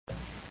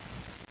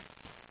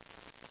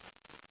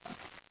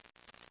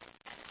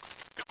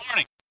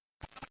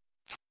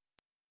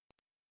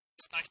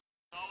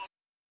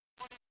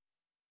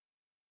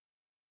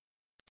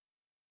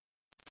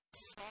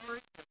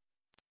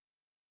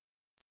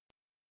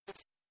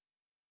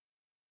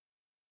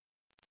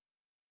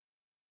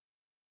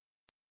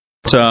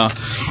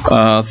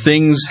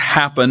things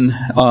happen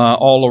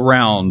all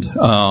around.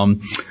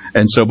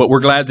 But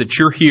we're glad that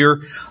you're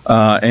here,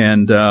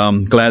 and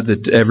glad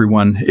that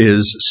everyone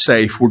is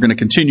safe. We're going to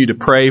continue to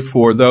pray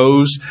for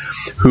those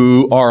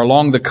who are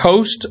along the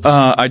coast.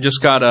 I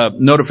just got a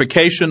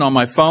notification on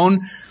my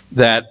phone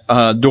that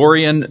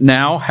Dorian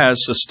now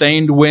has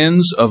sustained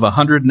winds of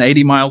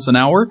 180 miles an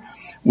hour,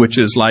 which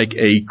is like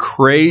a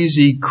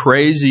crazy,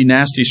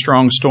 nasty,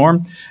 strong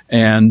storm.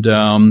 And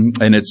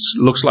it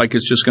looks like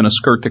it's just going to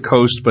skirt the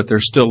coast, but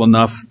there's still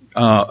enough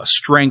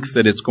strength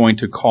that it's going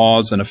to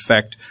cause and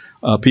affect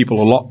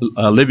people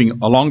living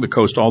along the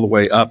coast all the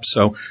way up.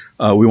 So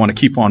we want to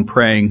keep on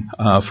praying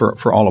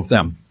for all of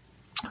them.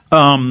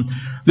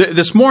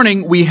 This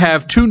morning we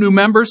have two new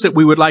members that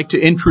we would like to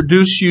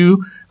introduce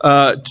to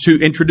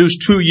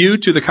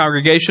the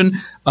congregation.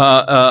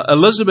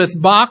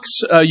 Elizabeth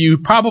Box, you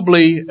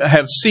probably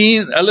have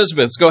seen.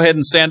 Elizabeth, go ahead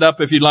and stand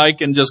up if you'd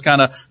like and just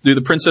kind of do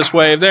the princess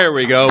wave. There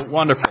we go.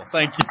 Wonderful.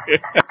 Thank you.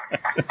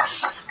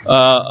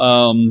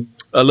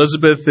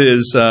 Elizabeth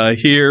is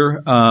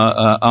here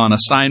on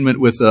assignment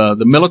with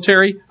the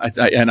military,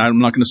 and I'm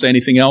not going to say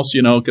anything else,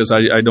 because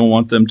I don't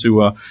want them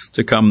to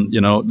come,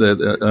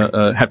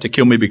 have to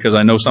kill me because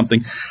I know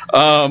something.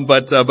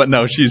 But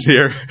no, she's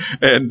here,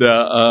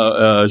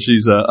 and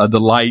she's a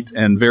delight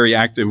and very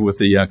active with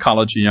the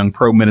College of Young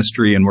Pro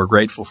Ministry, and we're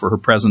grateful for her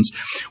presence.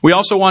 We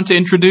also want to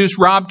introduce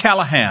Rob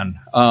Callahan.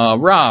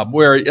 Rob,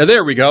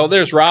 there we go.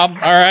 There's Rob. All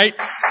right.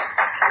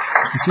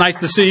 It's nice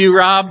to see you,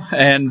 Rob,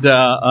 and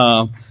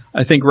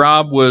I think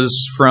Rob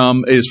is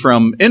from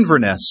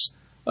Inverness,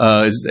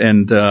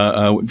 and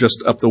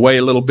just up the way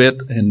a little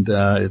bit, and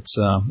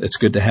it's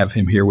good to have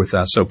him here with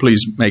us. So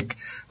please make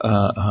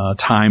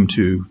time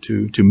to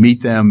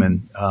meet them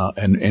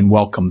and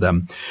welcome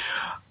them.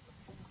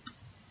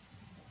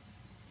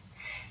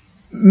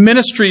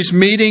 Ministries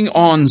meeting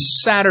on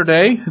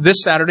Saturday.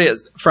 This Saturday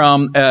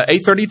from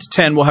 8:30 to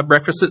 10. We'll have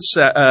breakfast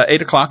at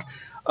 8 o'clock.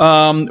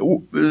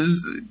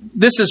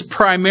 This is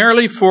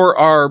primarily for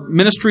our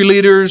ministry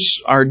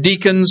leaders, our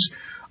deacons,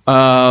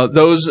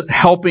 those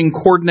helping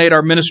coordinate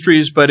our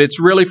ministries, but it's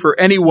really for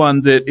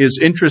anyone that is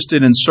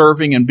interested in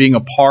serving and being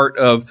a part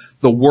of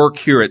the work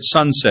here at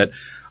Sunset.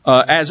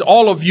 As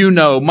all of you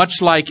know,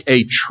 much like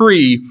a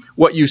tree,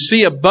 what you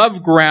see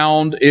above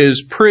ground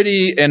is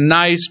pretty and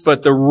nice,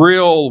 but the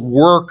real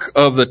work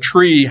of the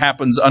tree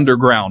happens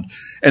underground.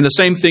 And the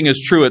same thing is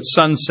true at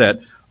Sunset.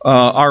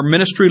 Our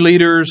ministry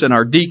leaders and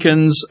our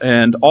deacons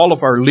and all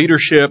of our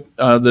leadership,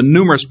 the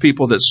numerous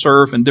people that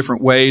serve in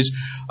different ways,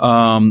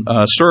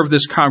 serve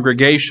this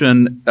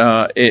congregation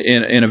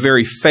in a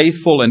very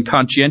faithful and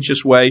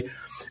conscientious way.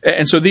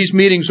 And so these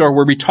meetings are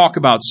where we talk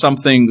about some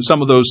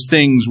of those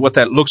things, what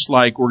that looks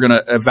like. We're going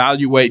to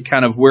evaluate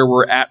kind of where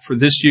we're at for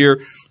this year.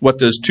 What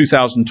does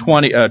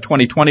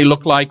 2020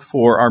 look like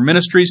for our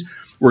ministries?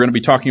 We're going to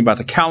be talking about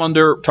the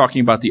calendar,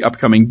 talking about the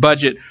upcoming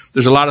budget.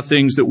 There's a lot of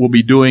things that we'll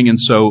be doing. And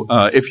so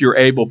if you're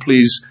able,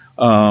 please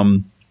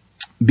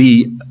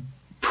be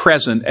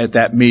present at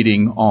that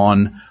meeting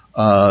on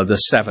the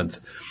 7th.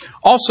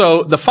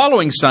 Also, the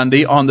following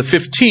Sunday, on the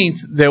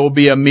 15th, there will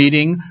be a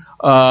meeting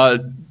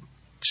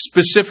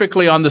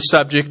specifically on the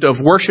subject of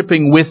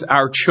worshiping with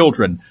our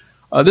children.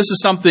 This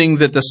is something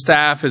that the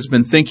staff has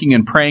been thinking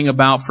and praying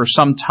about for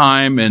some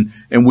time,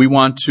 and we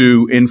want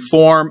to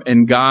inform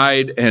and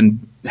guide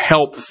and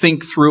help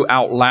think through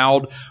out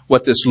loud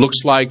what this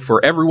looks like for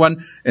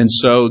everyone. And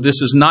so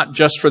this is not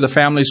just for the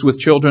families with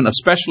children,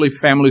 especially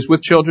families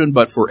with children,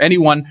 but for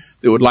anyone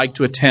that would like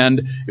to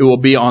attend. It will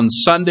be on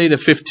Sunday the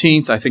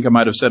 15th. I think I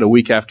might have said a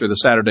week after the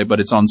Saturday,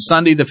 but it's on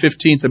Sunday the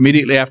 15th,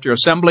 immediately after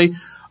assembly.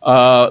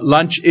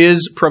 Lunch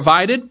is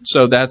provided,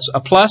 so that's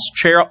a plus.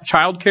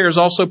 Childcare is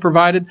also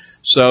provided.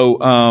 So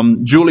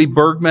Julie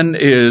Bergman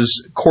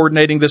is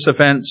coordinating this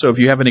event. So if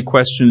you have any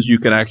questions, you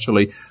can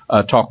actually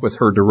talk with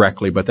her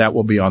directly. But that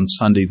will be on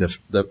Sunday, the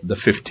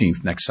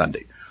 15th, next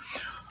Sunday.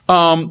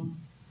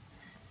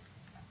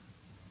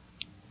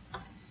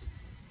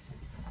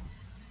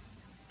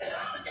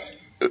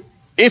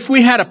 If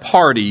we had a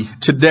party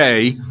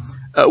today,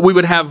 we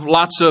would have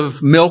lots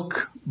of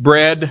milk,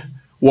 bread,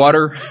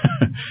 water.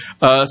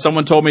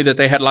 Someone told me that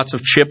they had lots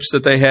of chips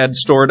that they had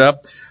stored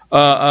up,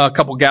 a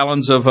couple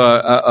gallons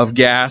of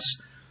gas.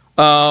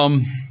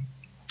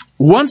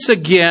 Once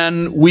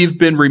again, we've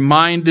been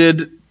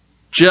reminded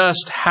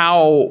just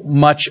how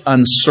much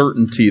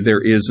uncertainty there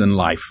is in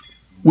life.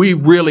 We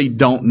really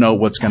don't know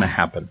what's going to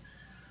happen.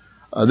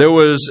 There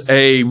was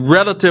a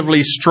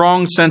relatively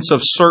strong sense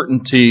of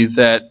certainty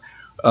that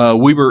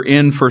we were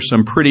in for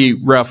some pretty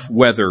rough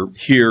weather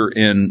here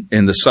in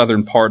the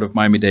southern part of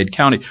Miami-Dade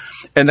County.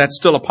 And that's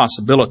still a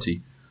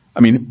possibility.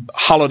 I mean,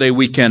 holiday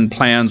weekend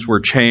plans were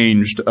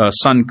changed.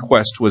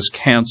 SunQuest was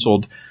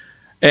canceled.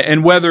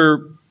 And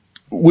whether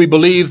we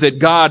believe that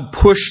God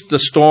pushed the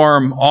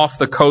storm off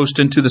the coast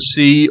into the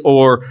sea,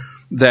 or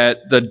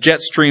that the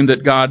jet stream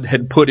that God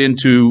had put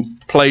into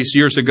place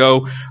years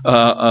ago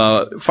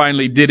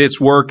finally did its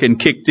work and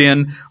kicked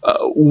in,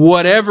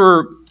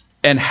 whatever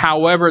and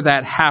however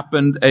that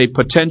happened, a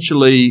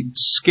potentially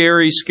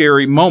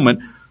scary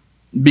moment,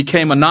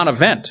 became a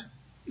non-event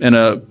in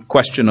a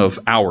question of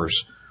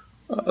hours.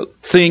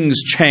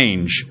 Things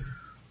change.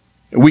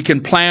 We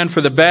can plan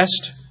for the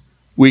best.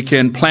 We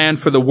can plan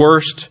for the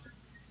worst,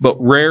 but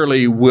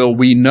rarely will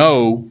we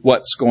know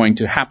what's going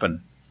to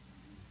happen.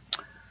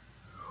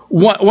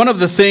 One of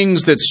the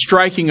things that's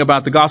striking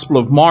about the Gospel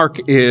of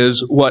Mark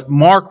is what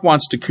Mark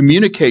wants to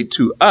communicate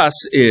to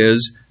us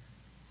is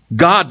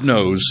God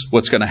knows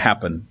what's going to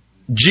happen.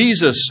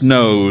 Jesus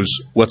knows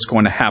what's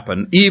going to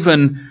happen,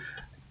 even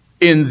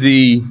in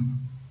the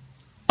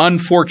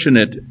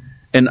unfortunate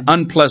and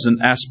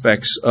unpleasant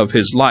aspects of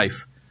his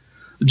life.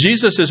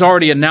 Jesus has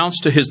already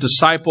announced to his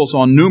disciples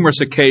on numerous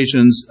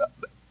occasions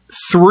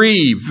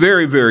 3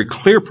 very, very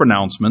clear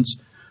pronouncements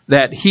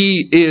that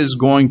he is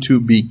going to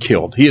be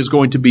killed. He is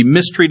going to be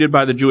mistreated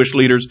by the Jewish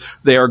leaders.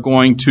 They are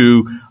going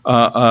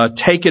to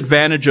take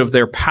advantage of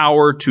their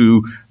power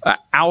to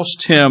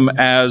oust him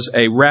as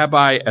a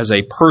rabbi, as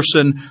a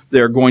person.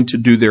 They're going to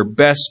do their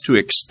best to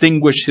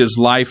extinguish his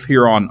life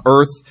here on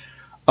earth.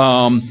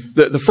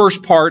 The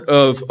first part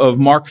of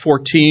Mark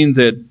 14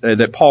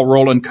 that Paul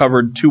Rowland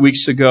covered 2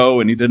 weeks ago,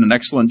 and he did an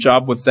excellent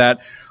job with that,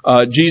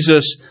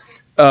 Jesus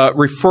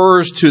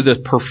refers to the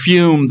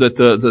perfume that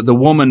the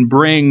woman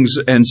brings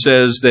and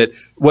says that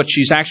what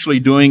she's actually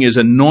doing is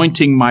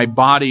anointing my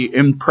body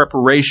in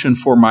preparation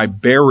for my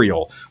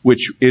burial,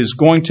 which is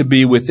going to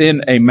be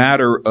within a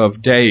matter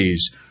of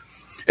days.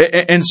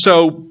 And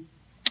so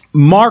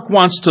Mark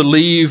wants to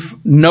leave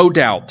no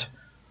doubt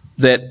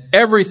that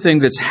everything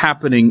that's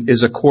happening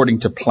is according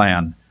to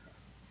plan.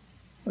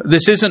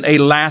 This isn't a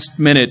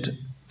last-minute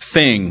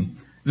thing.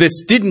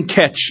 This didn't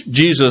catch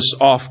Jesus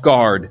off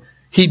guard.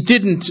 He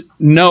didn't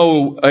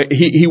know,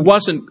 he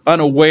wasn't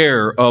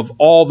unaware of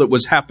all that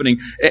was happening.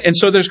 And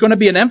so there's going to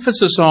be an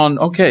emphasis on,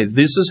 okay,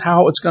 this is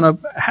how it's going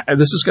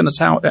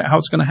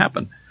to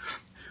happen.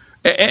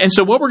 And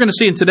so what we're going to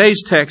see in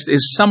today's text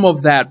is some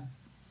of that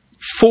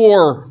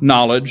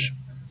foreknowledge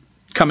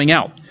coming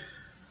out.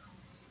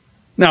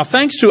 Now,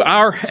 thanks to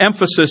our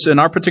emphasis in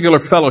our particular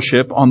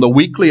fellowship on the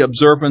weekly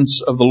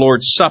observance of the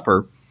Lord's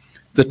Supper,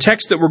 the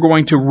text that we're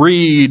going to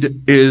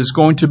read is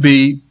going to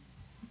be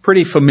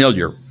pretty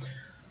familiar.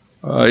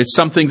 It's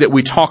something that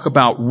we talk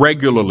about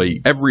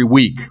regularly every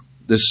week.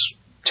 This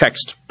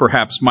text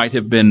perhaps might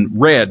have been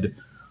read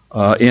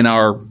in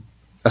our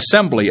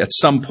assembly at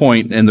some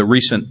point in the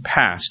recent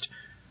past.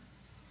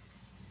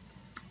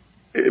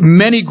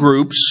 Many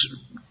groups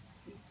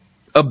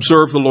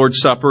observe the Lord's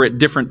Supper at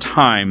different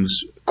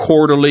times,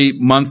 quarterly,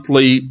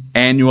 monthly,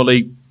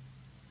 annually.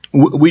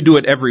 We do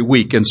it every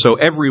week, and so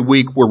every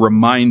week we're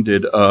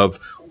reminded of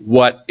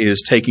what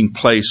is taking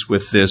place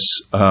with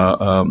this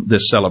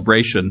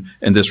celebration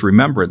and this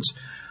remembrance.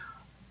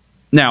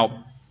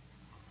 Now,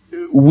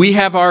 we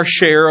have our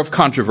share of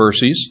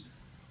controversies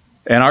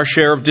and our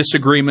share of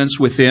disagreements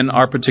within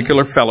our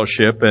particular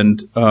fellowship,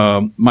 and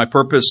my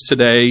purpose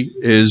today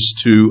is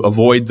to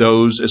avoid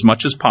those as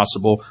much as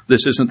possible.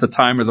 This isn't the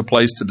time or the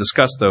place to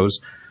discuss those.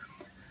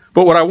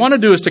 But what I want to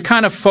do is to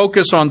kind of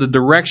focus on the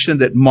direction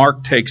that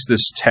Mark takes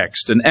this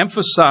text and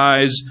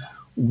emphasize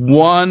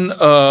one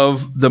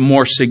of the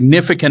more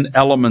significant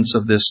elements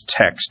of this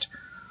text.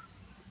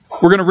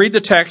 We're going to read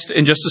the text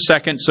in just a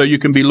second, so you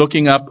can be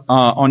looking up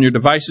on your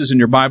devices in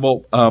your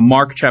Bible,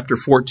 Mark chapter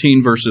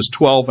 14, verses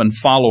 12 and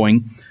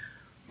following.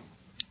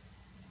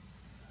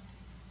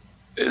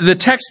 The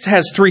text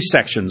has 3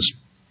 sections.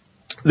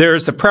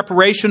 There's the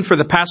preparation for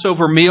the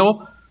Passover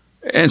meal.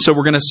 And so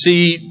we're going to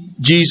see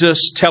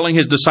Jesus telling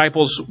his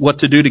disciples what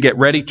to do to get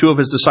ready, 2 of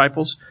his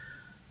disciples.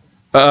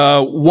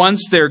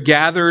 Once they're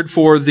gathered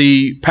for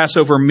the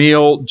Passover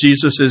meal,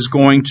 Jesus is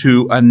going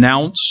to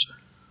announce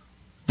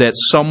that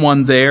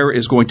someone there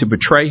is going to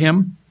betray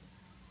him.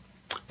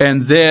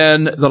 And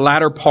then the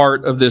latter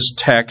part of this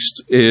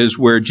text is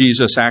where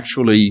Jesus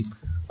actually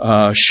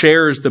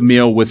shares the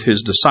meal with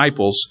his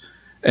disciples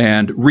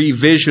and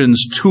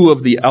revisions 2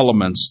 of the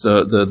elements,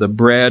 the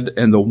bread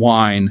and the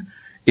wine,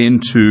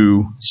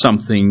 into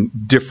something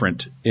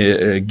different.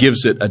 It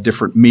gives it a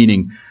different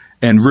meaning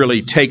and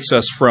really takes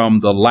us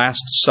from the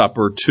Last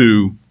Supper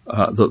to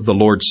the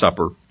Lord's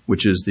Supper,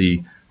 which is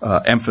the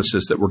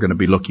emphasis that we're going to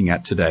be looking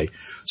at today.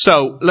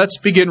 So let's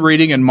begin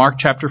reading in Mark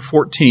chapter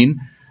 14,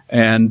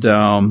 and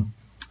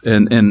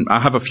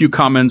I have a few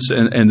comments,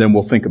 and then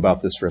we'll think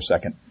about this for a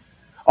second.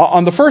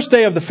 On the first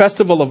day of the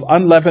festival of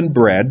unleavened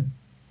bread,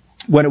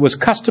 when it was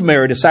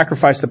customary to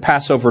sacrifice the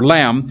Passover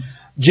lamb,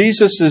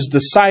 Jesus'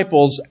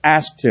 disciples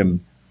asked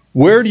him,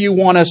 "Where do you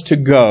want us to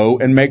go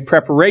and make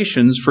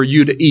preparations for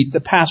you to eat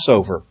the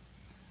Passover?"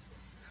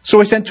 So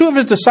he sent 2 of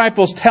his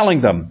disciples,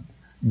 telling them,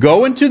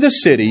 "Go into the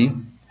city,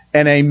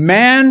 and a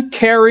man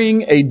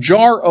carrying a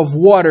jar of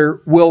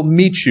water will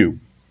meet you.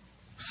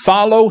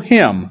 Follow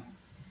him,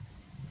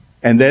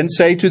 and then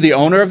say to the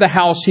owner of the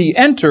house he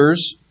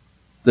enters,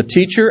 'The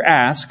teacher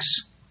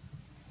asks,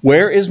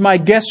 where is my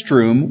guest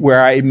room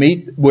where I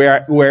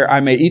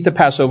may eat the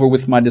Passover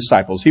with my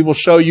disciples? He will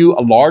show you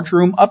a large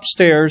room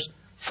upstairs,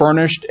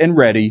 furnished and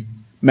ready.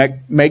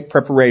 Make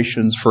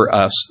preparations for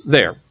us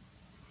there.'"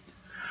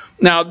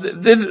 Now,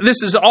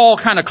 this is all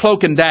kind of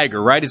cloak and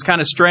dagger, right? It's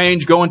kind of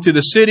strange going to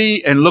the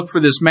city and look for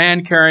this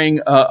man carrying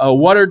a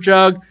water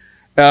jug.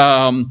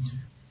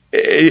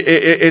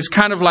 It's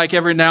kind of like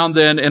every now and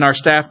then in our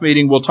staff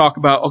meeting, we'll talk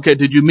about, okay,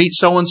 did you meet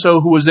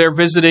so-and-so who was there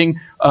visiting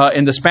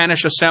in the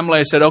Spanish assembly?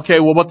 I said, okay,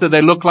 well, what did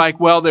they look like?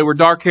 Well, they were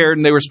dark-haired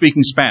and they were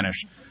speaking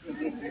Spanish.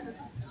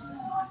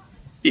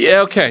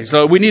 Yeah, okay,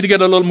 so we need to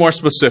get a little more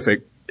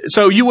specific.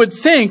 So you would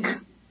think,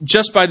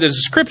 just by the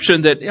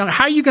description, that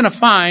how are you going to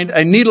find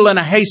a needle in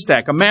a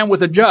haystack, a man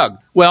with a jug?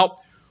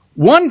 Well,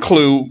 one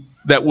clue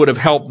that would have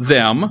helped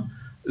them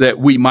that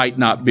we might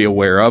not be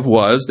aware of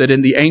was that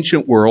in the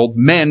ancient world,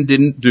 men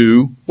didn't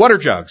do water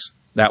jugs.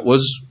 That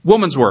was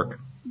woman's work.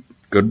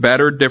 Good, bad,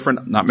 or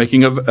different. Not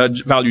making a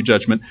value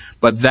judgment,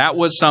 but that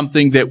was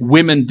something that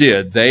women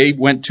did. They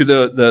went to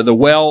the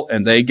well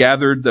and they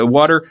gathered the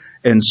water,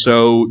 and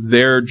so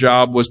their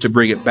job was to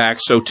bring it back.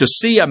 So to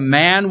see a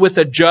man with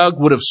a jug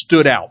would have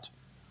stood out.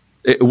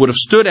 It would have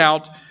stood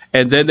out,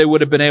 and then they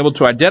would have been able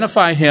to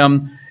identify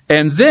him,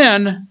 and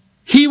then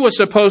he was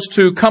supposed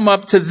to come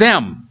up to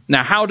them.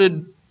 Now, how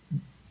did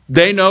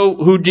they know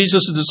who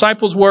Jesus'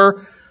 disciples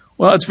were?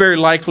 Well, it's very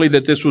likely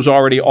that this was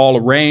already all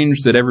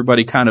arranged, that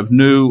everybody kind of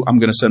knew, I'm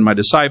going to send my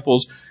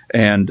disciples.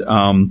 And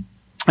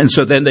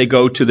so then they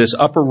go to this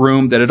upper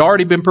room that had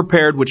already been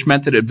prepared, which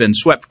meant that it had been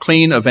swept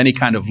clean of any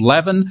kind of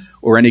leaven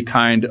or any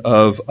kind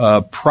of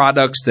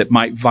products that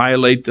might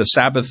violate the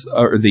Sabbath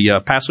or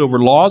the Passover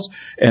laws.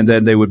 And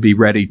then they would be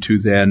ready to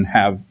then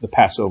have the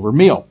Passover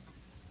meal.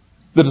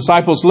 The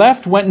disciples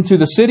left, went into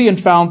the city,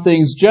 and found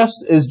things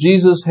just as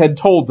Jesus had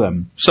told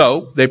them.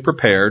 So they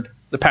prepared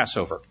the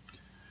Passover.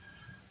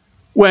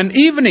 When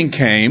evening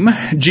came,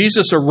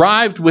 Jesus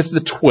arrived with the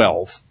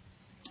 12.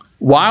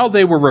 While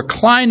they were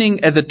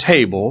reclining at the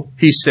table,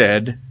 he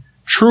said,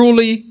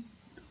 "Truly,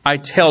 I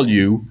tell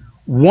you,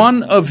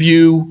 one of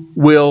you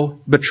will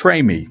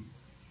betray me,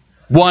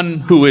 one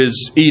who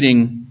is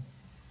eating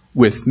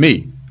with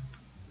me."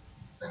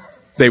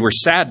 They were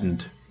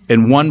saddened,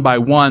 and one by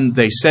one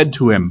they said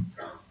to him,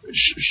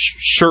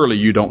 "Surely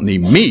you don't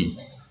need me."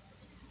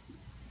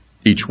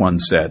 Each one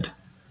said,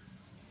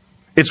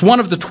 "It's one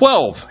of the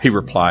 12, he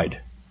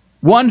replied,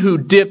 "one who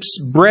dips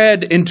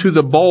bread into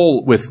the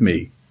bowl with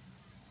me.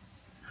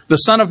 The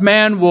Son of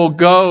Man will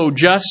go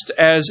just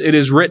as it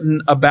is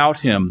written about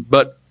him,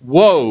 but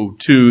woe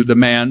to the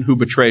man who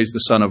betrays the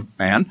Son of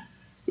Man.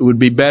 It would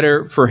be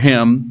better for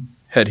him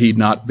had he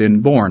not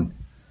been born."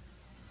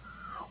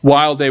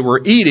 While they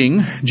were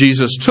eating,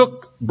 Jesus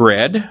took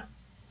bread,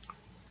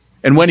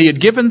 and when he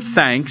had given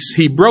thanks,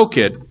 he broke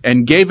it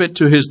and gave it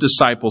to his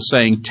disciples,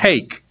 saying,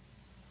 "Take,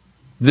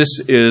 this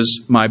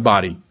is my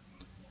body."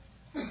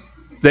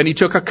 Then he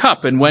took a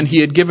cup, and when he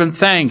had given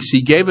thanks,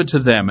 he gave it to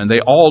them, and they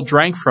all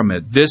drank from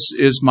it. "This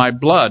is my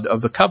blood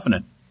of the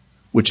covenant,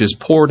 which is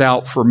poured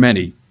out for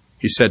many,"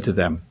 he said to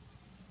them.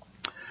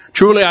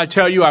 "Truly I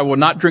tell you, I will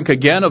not drink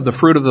again of the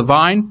fruit of the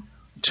vine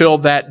till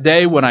that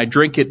day when I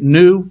drink it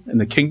new in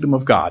the kingdom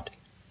of God."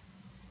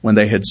 When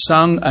they had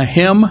sung a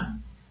hymn,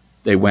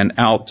 they went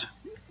out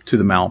to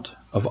the Mount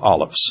of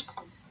Olives.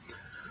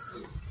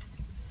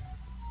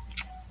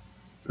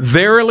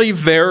 "Verily,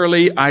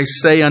 verily, I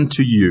say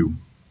unto you,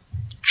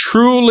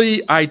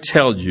 truly I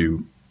tell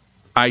you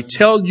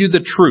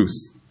the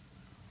truth,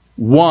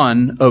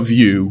 one of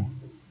you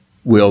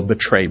will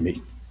betray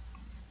me."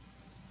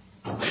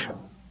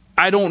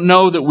 I don't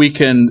know that we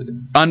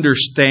can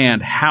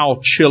understand how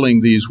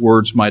chilling these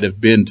words might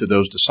have been to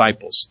those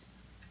disciples.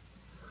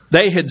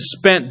 They had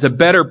spent the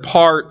better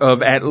part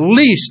of at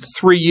least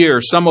 3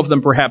 years, some of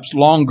them perhaps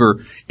longer,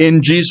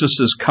 in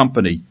Jesus'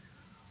 company.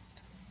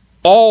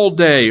 All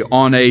day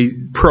on a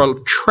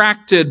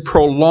protracted,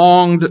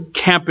 prolonged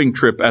camping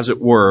trip, as it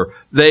were.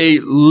 They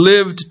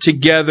lived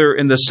together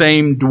in the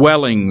same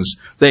dwellings.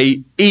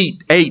 They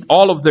ate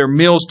all of their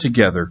meals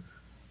together.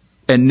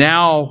 And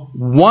now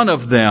one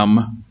of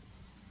them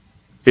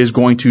is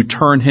going to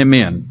turn him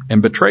in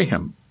and betray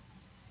him.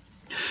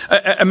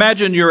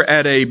 Imagine you're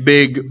at a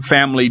big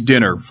family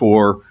dinner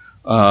for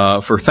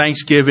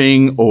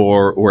Thanksgiving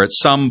or at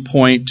some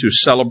point to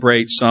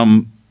celebrate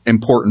some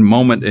important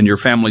moment in your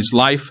family's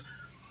life.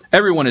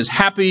 Everyone is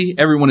happy.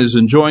 Everyone is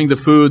enjoying the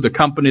food, the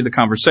company, the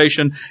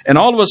conversation. And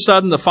all of a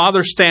sudden, the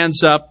father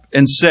stands up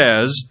and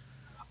says,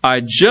 "I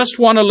just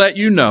want to let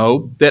you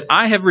know that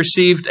I have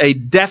received a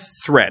death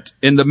threat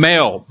in the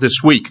mail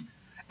this week.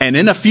 And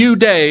in a few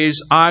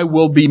days, I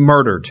will be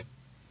murdered."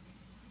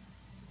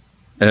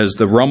 As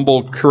the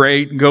rumble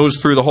goes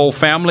through the whole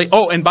family.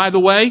 "Oh, and by the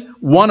way,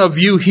 one of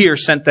you here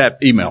sent that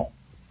email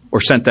or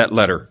sent that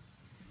letter."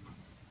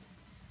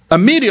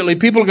 Immediately,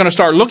 people are going to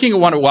start looking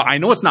and wonder, "Well, I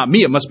know it's not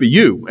me. It must be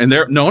you." And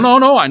they're, no,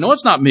 I know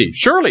it's not me.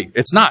 Surely,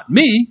 it's not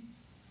me.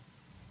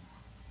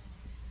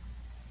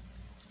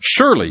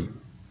 Surely,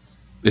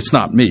 it's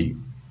not me.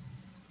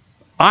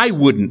 I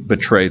wouldn't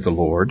betray the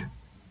Lord.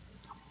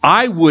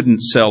 I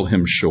wouldn't sell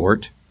him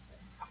short.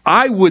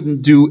 I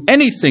wouldn't do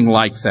anything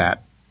like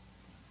that.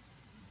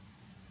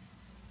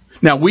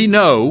 Now, we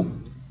know,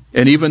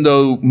 and even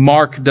though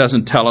Mark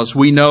doesn't tell us,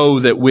 we know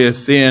that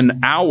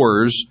within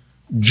hours,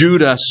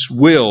 Judas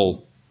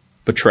will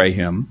betray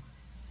him.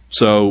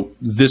 So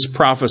this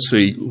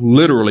prophecy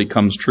literally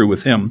comes true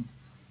with him.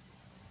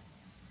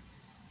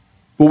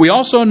 But we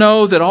also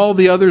know that all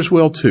the others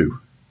will too.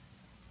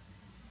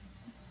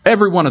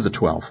 Every one of the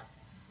 12.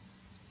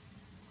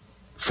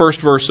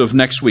 First verse of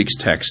next week's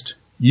text.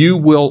 You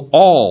will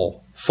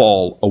all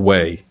fall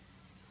away,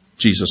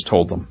 Jesus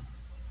told them.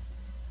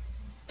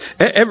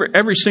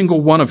 Every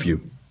single one of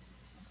you.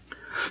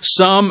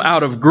 Some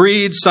out of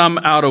greed, some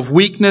out of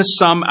weakness,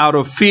 some out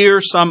of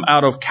fear, some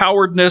out of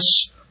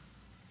cowardness.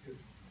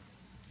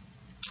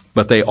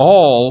 But they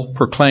all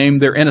proclaim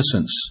their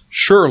innocence.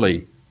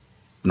 Surely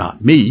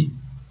not me.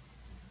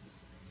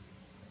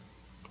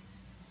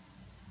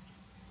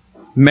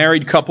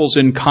 Married couples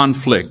in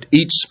conflict.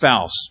 Each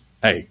spouse,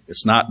 hey,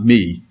 it's not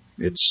me,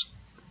 it's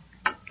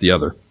the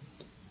other.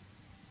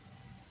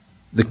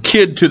 The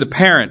kid to the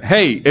parent,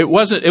 hey, it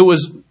was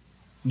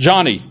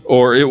Johnny,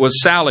 or it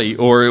was Sally,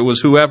 or it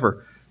was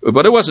whoever.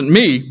 But it wasn't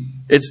me.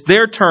 It's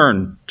their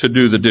turn to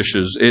do the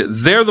dishes.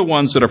 They're the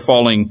ones that are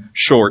falling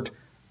short.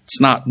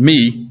 It's not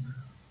me.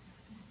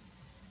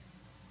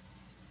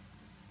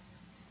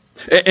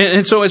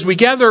 And so as we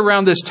gather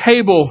around this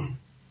table,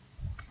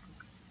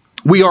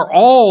 we are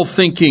all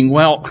thinking,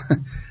 well,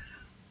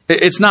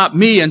 it's not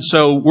me, and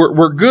so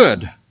we're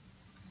good.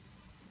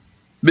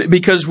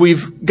 Because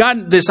we've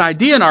gotten this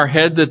idea in our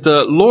head that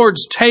the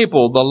Lord's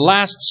table, the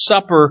Last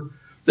Supper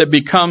that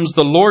becomes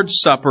the Lord's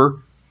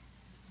Supper,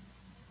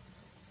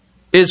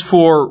 is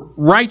for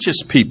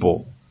righteous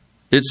people.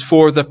 It's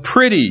for the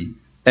pretty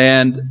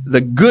and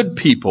the good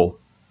people.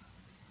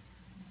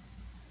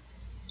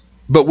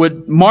 But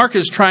what Mark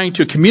is trying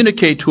to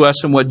communicate to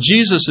us and what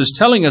Jesus is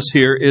telling us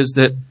here is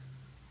that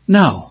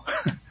no.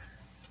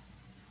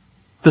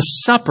 The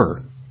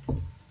supper,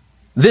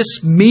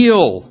 this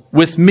meal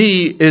with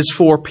me is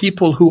for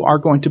people who are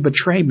going to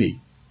betray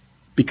me.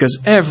 Because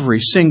every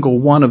single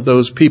one of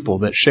those people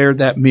that shared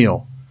that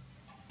meal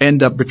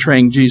end up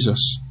betraying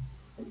Jesus.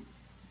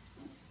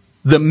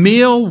 The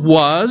meal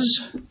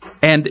was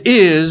and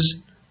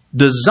is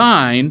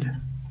designed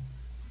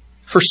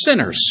for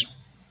sinners.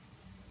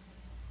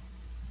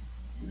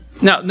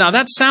 Now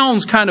that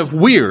sounds kind of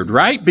weird,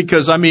 right?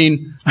 Because,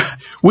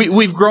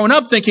 we've grown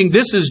up thinking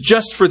this is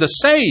just for the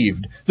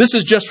saved. This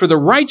is just for the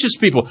righteous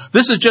people.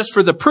 This is just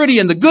for the pretty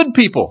and the good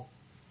people.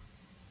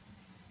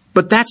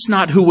 But that's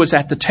not who was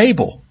at the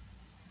table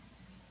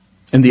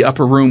in the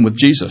upper room with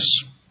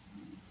Jesus.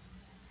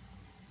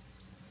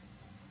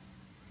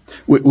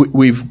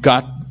 We've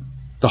got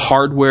the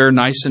hardware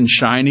nice and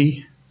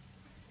shiny.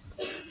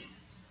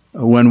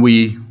 When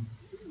we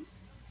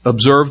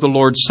observe the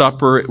Lord's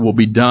Supper, it will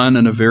be done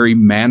in a very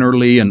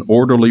mannerly and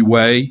orderly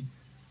way.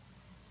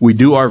 We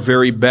do our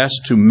very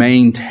best to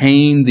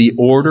maintain the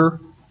order.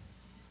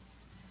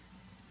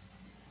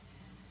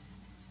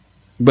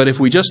 But if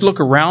we just look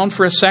around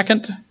for a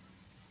second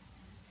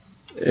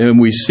and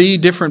we see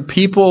different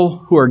people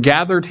who are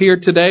gathered here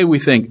today, we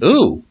think,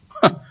 ooh,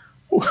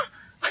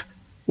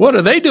 what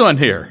are they doing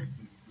here?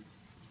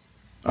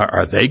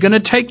 Are they going to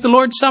take the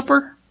Lord's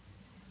Supper?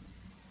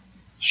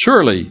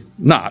 Surely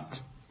not.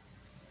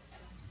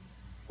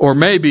 Or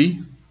maybe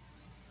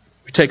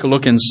we take a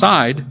look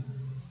inside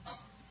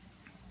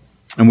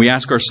and we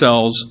ask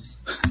ourselves,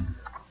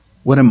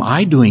 what am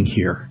I doing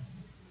here?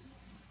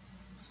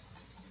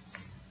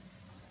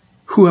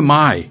 Who am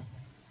I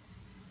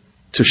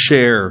to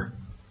share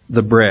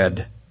the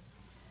bread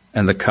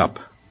and the cup?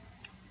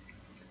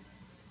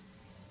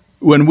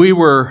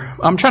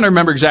 I'm trying to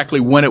remember exactly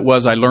when it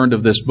was I learned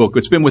of this book.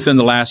 It's been within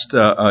the last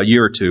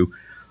year or two.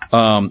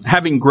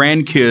 Having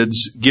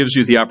grandkids gives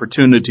you the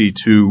opportunity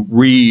to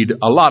read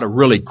a lot of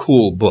really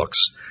cool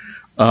books.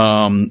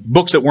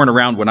 Books that weren't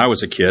around when I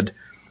was a kid,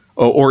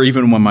 or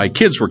even when my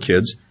kids were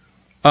kids.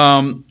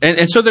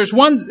 And so there's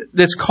one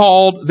that's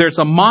called, There's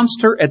a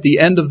Monster at the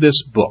End of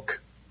This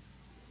Book.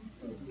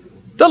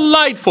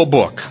 Delightful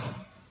book.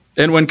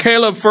 And when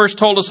Caleb first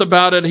told us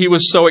about it, he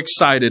was so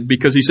excited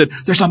because he said,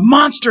 there's a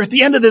monster at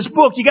the end of this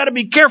book. You got to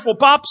be careful,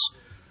 Pops.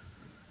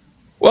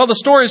 Well, the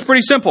story is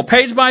pretty simple.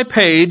 Page by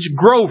page,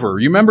 Grover,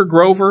 you remember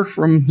Grover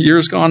from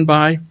years gone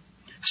by?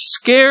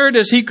 Scared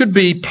as he could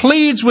be,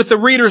 pleads with the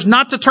readers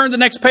not to turn the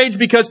next page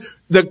because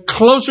the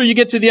closer you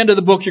get to the end of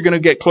the book, you're going to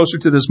get closer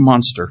to this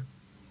monster.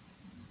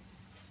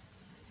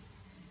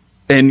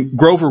 And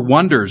Grover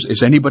wonders,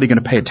 is anybody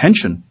going to pay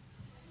attention?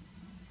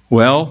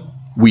 Well,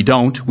 we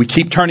don't. We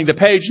keep turning the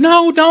page.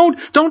 No,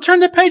 don't turn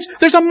the page.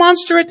 There's a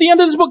monster at the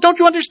end of this book. Don't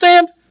you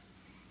understand?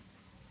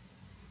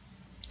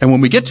 And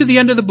when we get to the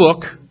end of the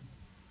book,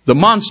 the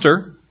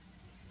monster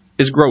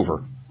is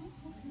Grover.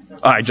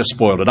 I just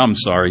spoiled it. I'm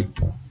sorry.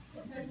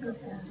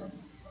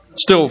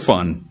 Still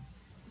fun.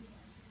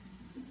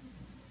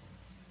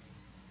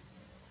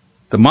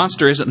 The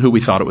monster isn't who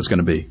we thought it was going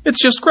to be.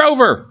 It's just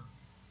Grover.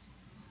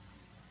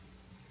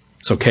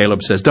 So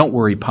Caleb says, don't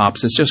worry,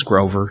 Pops. It's just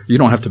Grover. You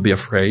don't have to be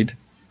afraid.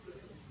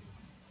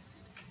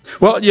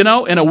 Well,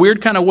 in a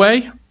weird kind of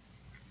way,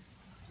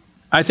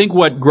 I think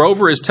what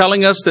Grover is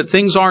telling us that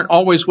things aren't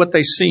always what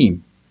they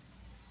seem.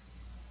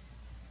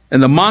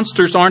 And the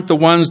monsters aren't the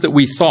ones that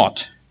we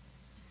thought.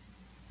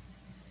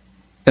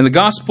 And the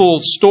gospel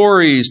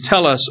stories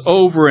tell us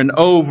over and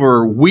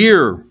over,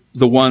 we're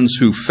the ones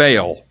who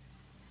fail.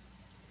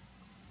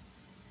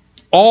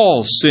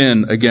 All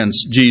sin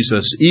against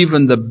Jesus,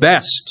 even the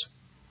best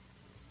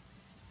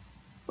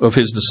of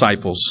his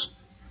disciples,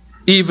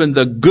 even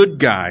the good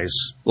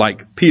guys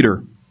like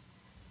Peter.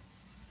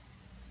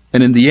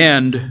 And in the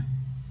end,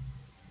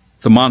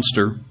 the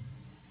monster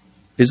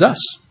is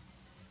us.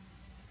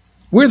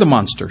 We're the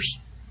monsters.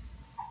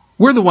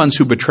 We're the ones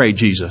who betray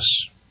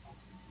Jesus.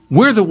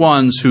 We're the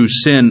ones who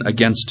sin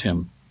against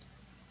him.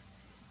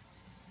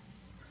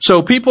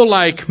 So people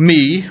like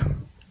me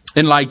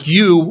and like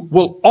you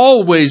will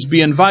always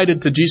be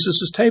invited to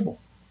Jesus' table.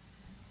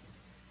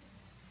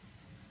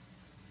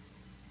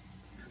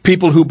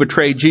 People who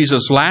betrayed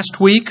Jesus last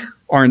week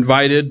are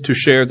invited to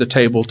share the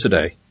table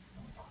today.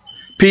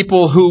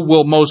 People who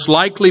will most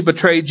likely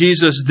betray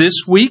Jesus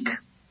this week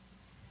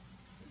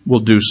will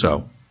do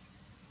so.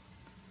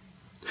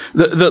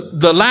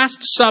 The Last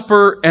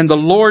Supper and the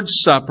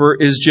Lord's Supper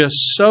is just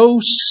so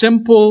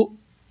simple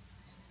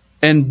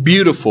and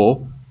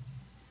beautiful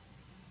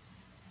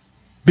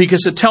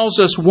because it tells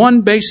us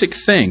one basic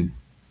thing,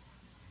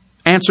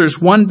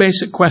 answers one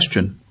basic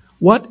question.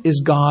 What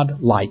is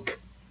God like?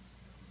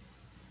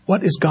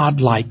 What is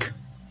God like?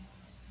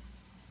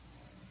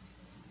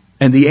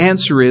 And the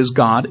answer is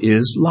God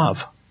is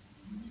love.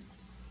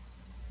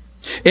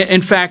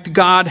 In fact,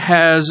 God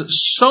has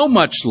so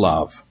much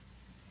love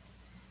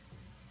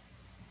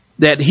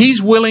that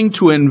he's willing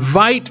to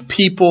invite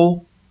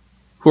people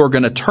who are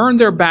going to turn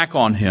their back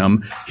on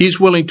him. He's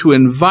willing to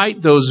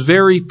invite those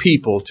very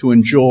people to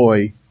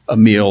enjoy a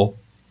meal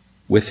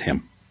with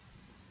him.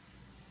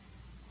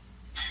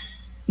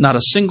 Not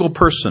a single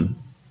person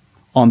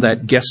on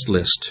that guest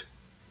list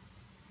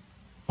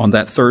on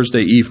that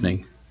Thursday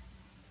evening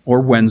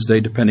or Wednesday,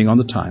 depending on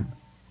the time.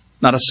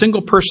 Not a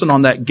single person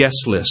on that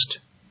guest list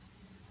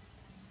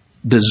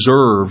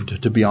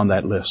deserved to be on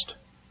that list.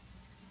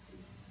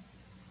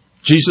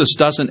 Jesus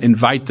doesn't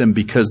invite them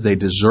because they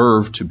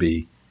deserve to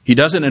be. He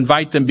doesn't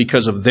invite them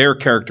because of their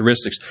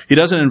characteristics. He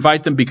doesn't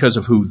invite them because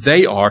of who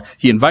they are.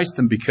 He invites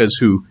them because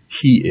who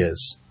he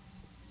is.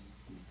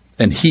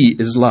 And he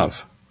is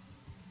love.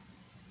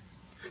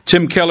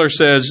 Tim Keller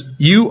says,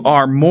 "You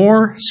are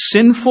more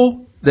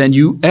sinful than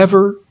you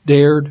ever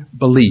dared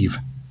believe.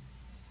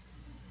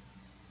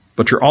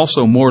 But you're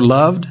also more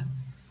loved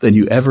than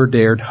you ever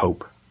dared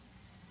hope."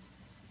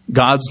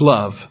 God's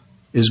love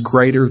is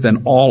greater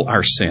than all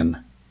our sin.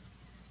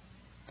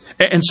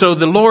 And so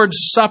the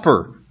Lord's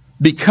Supper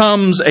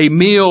becomes a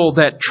meal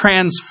that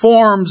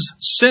transforms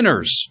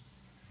sinners.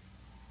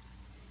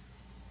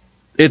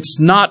 It's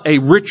not a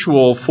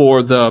ritual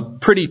for the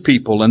pretty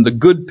people and the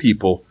good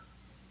people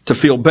to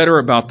feel better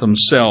about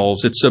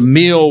themselves. It's a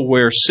meal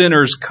where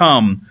sinners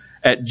come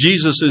at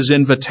Jesus'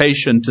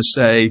 invitation to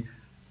say,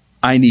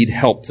 I need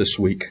help this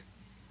week.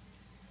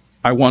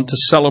 I want to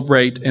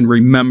celebrate and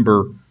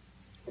remember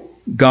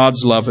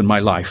God's love in my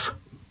life.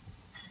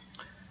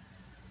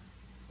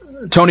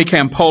 Tony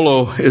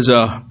Campolo is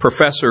a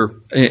professor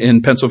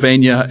in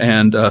Pennsylvania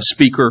and a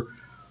speaker.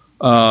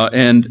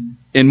 And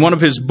in one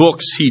of his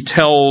books, he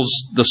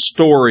tells the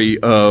story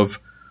of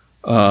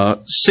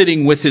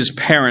sitting with his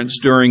parents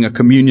during a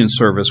communion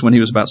service when he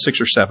was about 6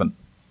 or 7.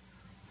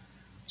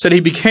 Said he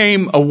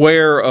became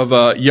aware of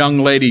a young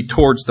lady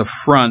towards the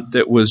front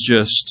that was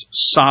just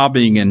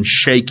sobbing and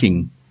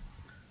shaking.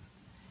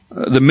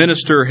 The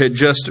minister had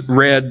just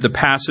read the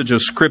passage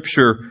of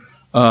Scripture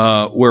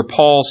where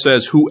Paul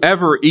says,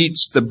 "Whoever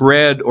eats the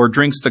bread or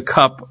drinks the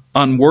cup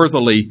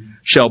unworthily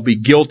shall be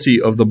guilty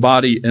of the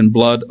body and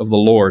blood of the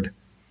Lord."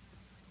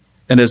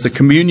 And as the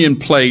communion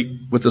plate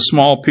with the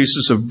small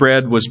pieces of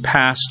bread was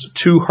passed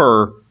to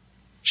her,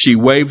 she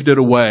waved it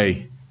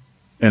away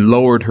and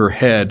lowered her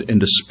head in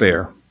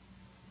despair.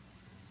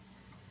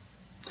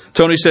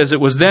 Tony says, "It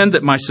was then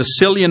that my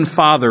Sicilian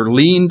father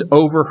leaned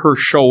over her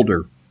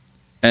shoulder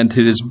and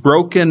in his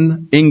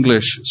broken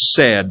English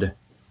said,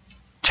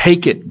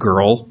 'Take it,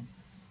 girl.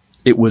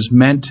 It was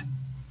meant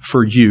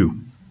for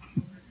you.'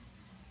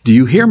 Do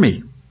you hear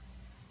me?"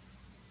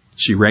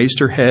 She raised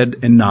her head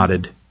and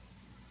nodded.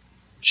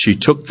 She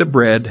took the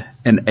bread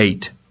and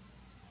ate.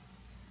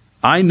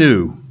 I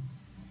knew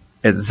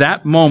at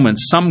that moment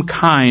some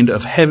kind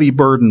of heavy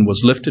burden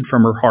was lifted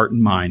from her heart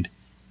and mind.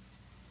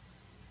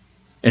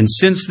 And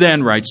since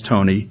then, writes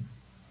Tony,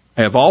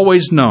 I have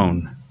always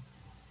known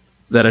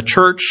that a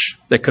church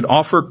that could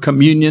offer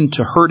communion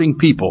to hurting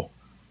people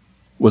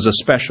was a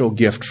special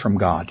gift from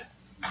God.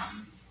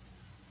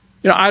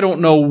 I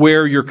don't know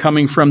where you're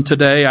coming from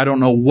today. I don't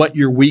know what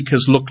your week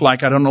has looked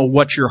like. I don't know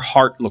what your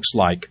heart looks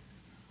like.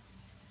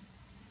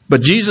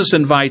 But Jesus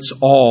invites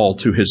all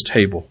to his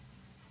table.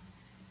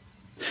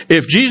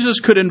 If Jesus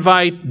could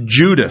invite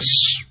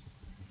Judas,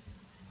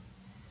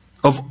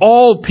 of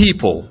all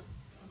people,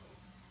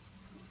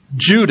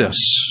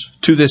 Judas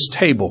to this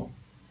table,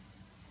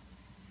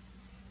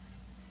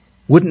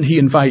 wouldn't he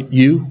invite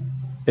you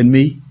and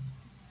me?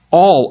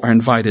 All are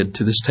invited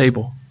to this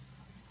table.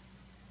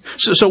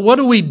 So what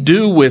do we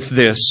do with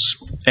this?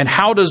 And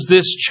how does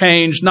this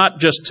change, not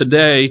just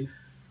today,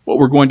 what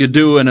we're going to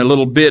do in a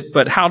little bit,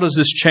 but how does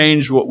this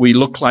change what we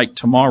look like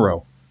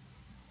tomorrow?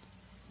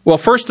 Well,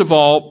 first of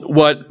all,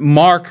 what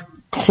Mark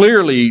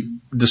clearly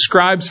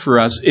describes for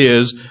us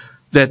is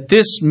that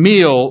this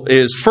meal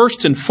is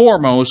first and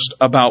foremost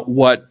about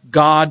what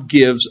God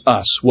gives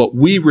us, what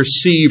we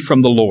receive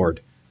from the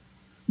Lord.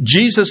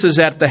 Jesus is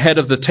at the head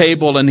of the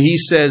table and he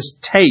says,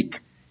 take,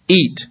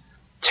 eat,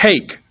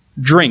 take,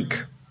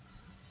 drink.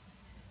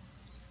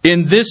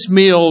 In this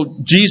meal,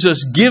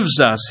 Jesus gives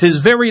us his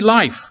very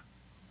life,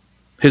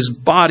 his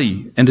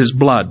body and his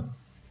blood.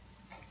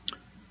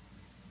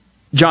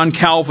 John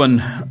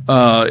Calvin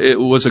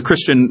was a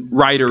Christian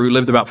writer who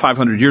lived about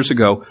 500 years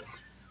ago.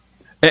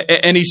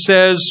 And he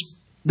says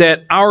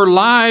that our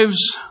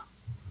lives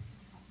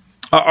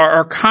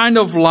are kind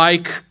of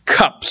like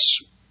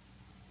cups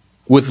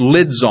with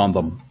lids on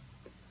them.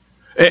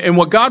 And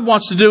what God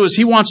wants to do is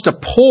he wants to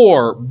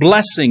pour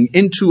blessing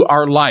into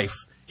our life.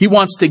 He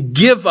wants to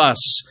give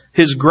us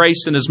his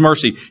grace and his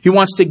mercy. He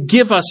wants to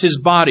give us his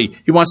body.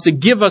 He wants to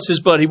give us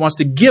his blood. He wants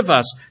to give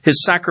us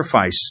his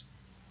sacrifice.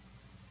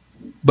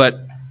 But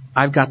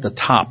I've got the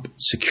top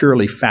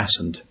securely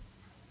fastened.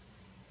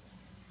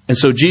 And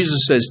so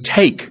Jesus says,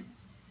 take.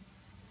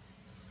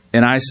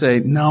 And I say,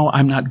 no,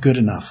 I'm not good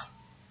enough.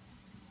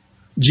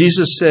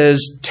 Jesus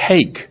says,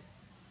 take.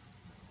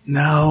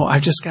 No,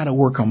 I've just got to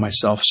work on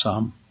myself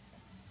some.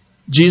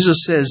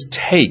 Jesus says,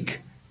 take.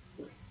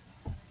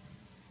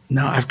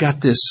 No, I've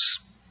got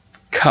this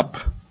cup.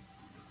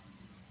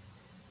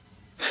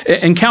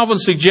 And Calvin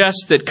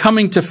suggests that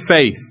coming to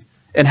faith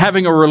and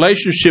having a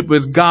relationship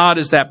with God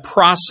is that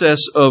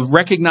process of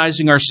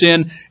recognizing our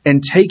sin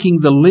and taking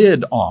the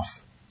lid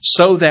off,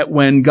 so that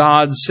when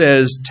God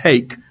says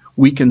take,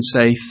 we can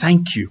say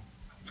thank you.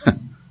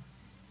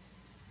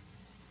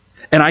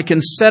 And I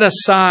can set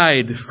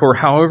aside, for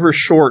however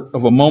short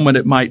of a moment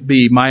it might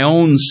be, my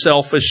own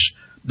selfish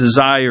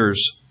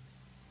desires.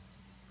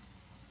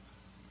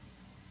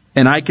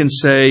 And I can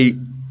say,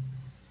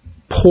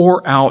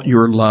 pour out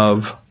your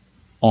love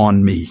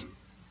on me.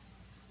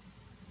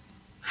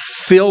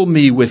 Fill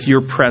me with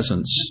your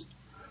presence.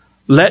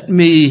 Let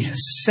me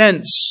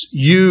sense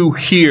you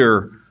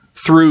here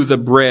through the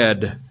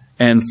bread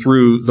and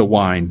through the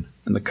wine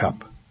and the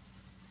cup.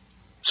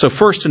 So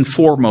first and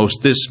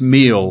foremost, this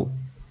meal,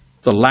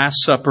 the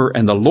Last Supper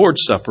and the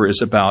Lord's Supper,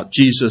 is about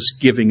Jesus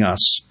giving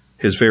us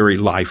his very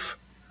life.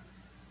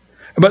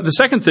 But the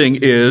second thing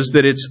is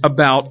that it's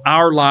about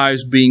our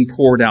lives being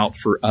poured out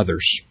for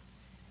others.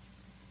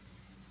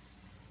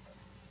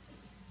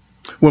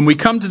 When we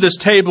come to this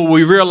table,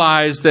 we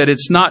realize that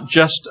it's not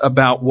just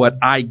about what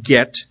I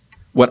get,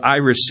 what I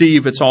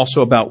receive, it's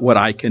also about what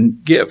I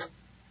can give.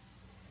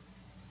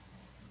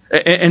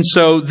 And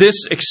so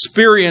this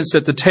experience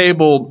at the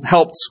table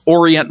helps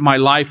orient my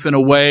life in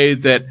a way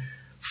that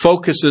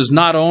focuses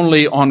not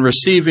only on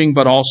receiving,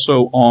 but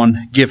also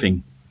on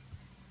giving.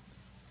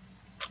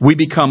 We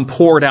become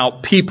poured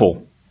out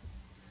people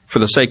for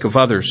the sake of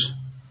others.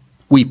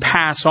 We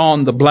pass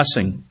on the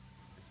blessing.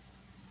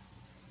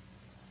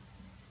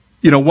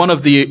 You know, one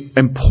of the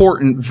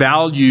important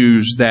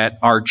values that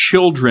our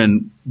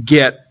children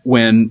get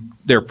when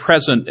they're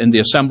present in the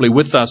assembly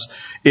with us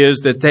is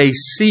that they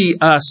see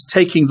us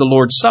taking the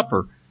Lord's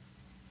Supper.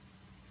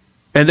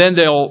 And then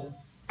they'll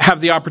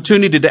have the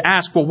opportunity to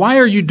ask, well, why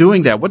are you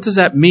doing that? What does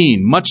that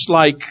mean? Much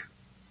like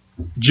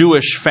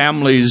Jewish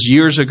families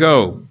years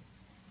ago,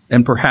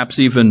 and perhaps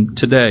even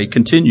today,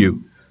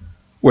 continue,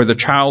 where the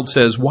child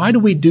says, why do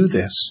we do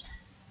this?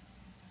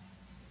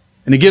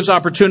 And it gives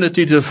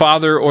opportunity to the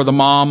father or the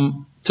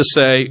mom to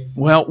say,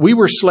 well, we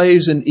were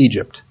slaves in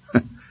Egypt,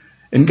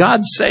 and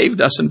God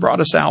saved us and brought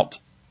us out.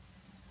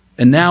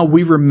 And now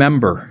we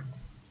remember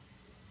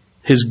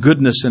his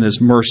goodness and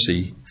his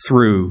mercy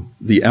through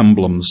the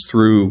emblems,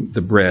 through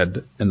the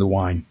bread and the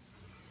wine.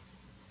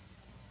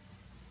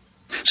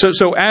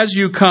 So as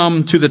you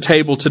come to the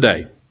table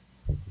today,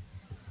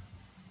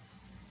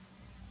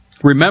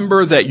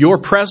 remember that your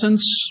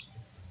presence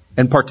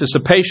and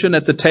participation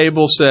at the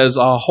table says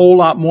a whole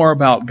lot more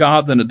about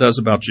God than it does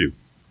about you.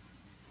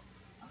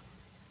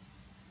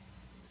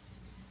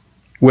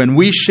 When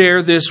we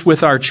share this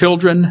with our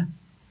children,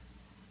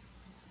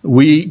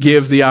 we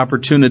give the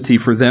opportunity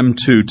for them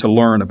too to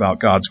learn about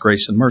God's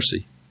grace and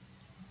mercy.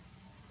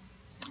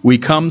 We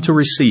come to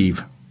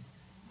receive.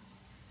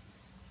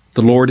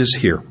 The Lord is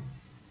here.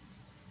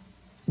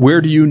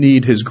 Where do you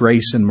need his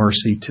grace and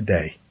mercy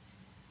today?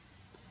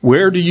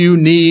 Where do you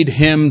need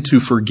him to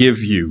forgive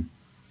you?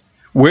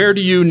 Where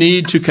do you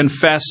need to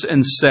confess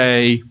and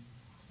say,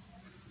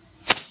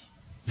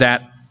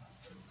 that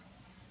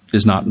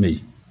is not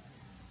me?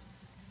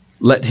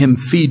 Let him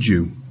feed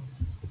you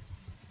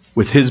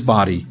with his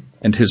body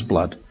and his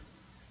blood.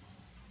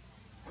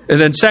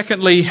 And then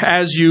secondly,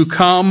 as you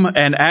come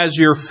and as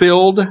you're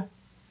filled,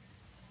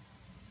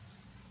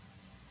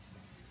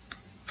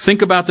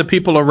 think about the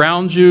people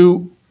around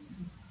you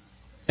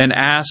and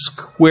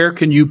ask, where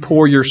can you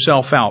pour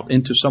yourself out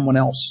into someone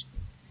else?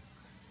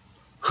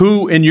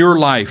 Who in your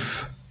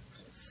life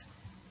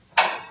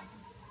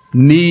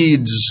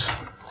needs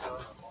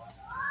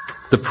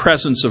the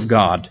presence of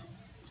God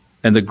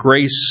and the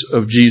grace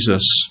of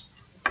Jesus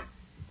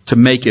to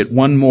make it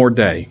one more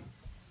day,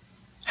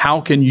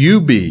 how can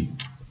you be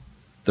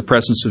the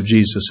presence of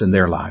Jesus in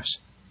their lives?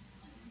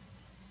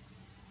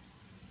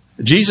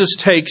 Jesus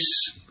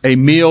takes a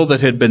meal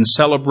that had been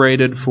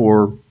celebrated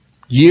for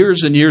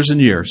years and years and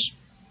years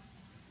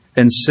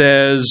and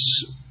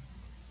says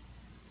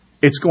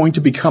it's going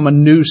to become a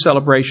new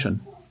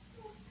celebration,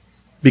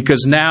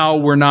 because now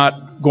we're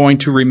not going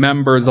to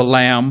remember the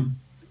lamb.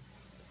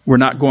 We're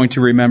not going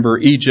to remember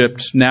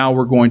Egypt. Now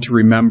we're going to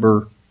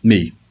remember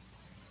me.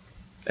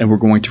 And we're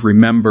going to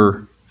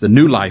remember the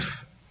new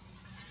life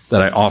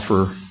that I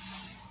offer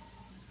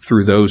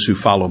through those who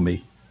follow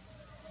me.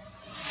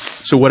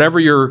 So whatever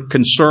your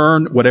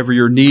concern, whatever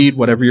your need,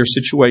 whatever your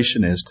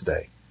situation is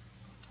today,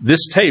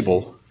 this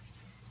table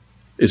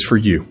is for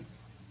you.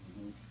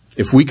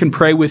 If we can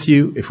pray with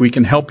you, if we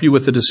can help you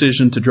with the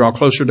decision to draw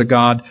closer to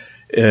God,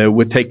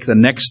 would take the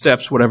next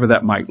steps, whatever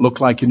that might look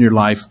like in your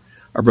life,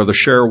 our brother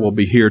Cheryl will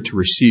be here to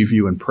receive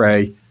you and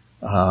pray.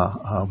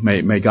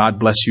 May God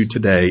bless you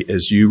today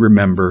as you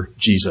remember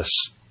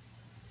Jesus.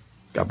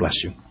 God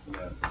bless you.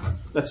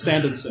 Let's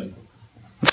stand and sing.